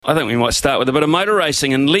I think we might start with a bit of motor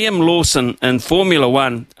racing. And Liam Lawson in Formula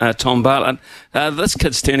One, Tom Bartlett, this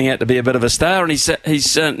kid's turning out to be a bit of a star, and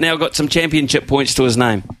he's now got some championship points to his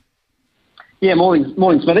name. Yeah, morning,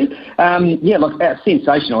 Smithy. Look,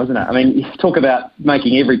 sensational, isn't it? I mean, you talk about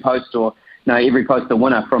making every post a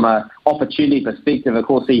winner from an opportunity perspective. Of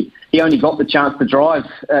course, he only got the chance to drive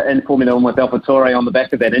in Formula One with AlphaTauri on the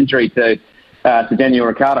back of that injury to Daniel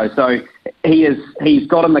Ricciardo. So he's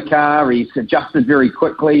got in the car, he's adjusted very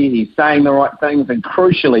quickly, he's saying the right things, and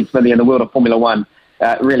crucially, Smithy, in the world of Formula One,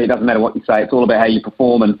 it really doesn't matter what you say. It's all about how you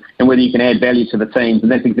perform and whether you can add value to the teams,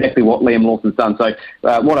 and that's exactly what Liam Lawson's done. So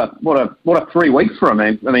what a 3 weeks for him.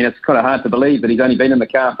 I mean, it's kind of hard to believe that he's only been in the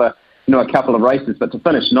car for a couple of races, but to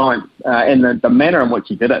finish ninth and the manner in which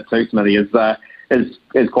he did it too, Smithy,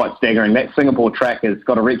 is quite staggering. That Singapore track has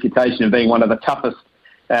got a reputation of being one of the toughest.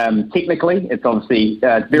 Technically, it's obviously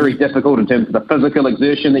very difficult in terms of the physical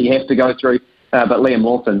exertion that you have to go through. But Liam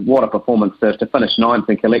Lawson, what a performance to finish ninth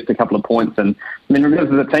and collect a couple of points. And I mean, this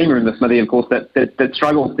is a team in the Smithy, of course, that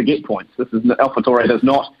struggles to get points. AlphaTauri does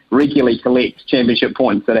not regularly collect championship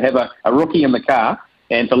points. So to have a rookie in the car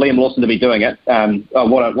and for Liam Lawson to be doing it,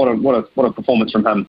 what a performance from him.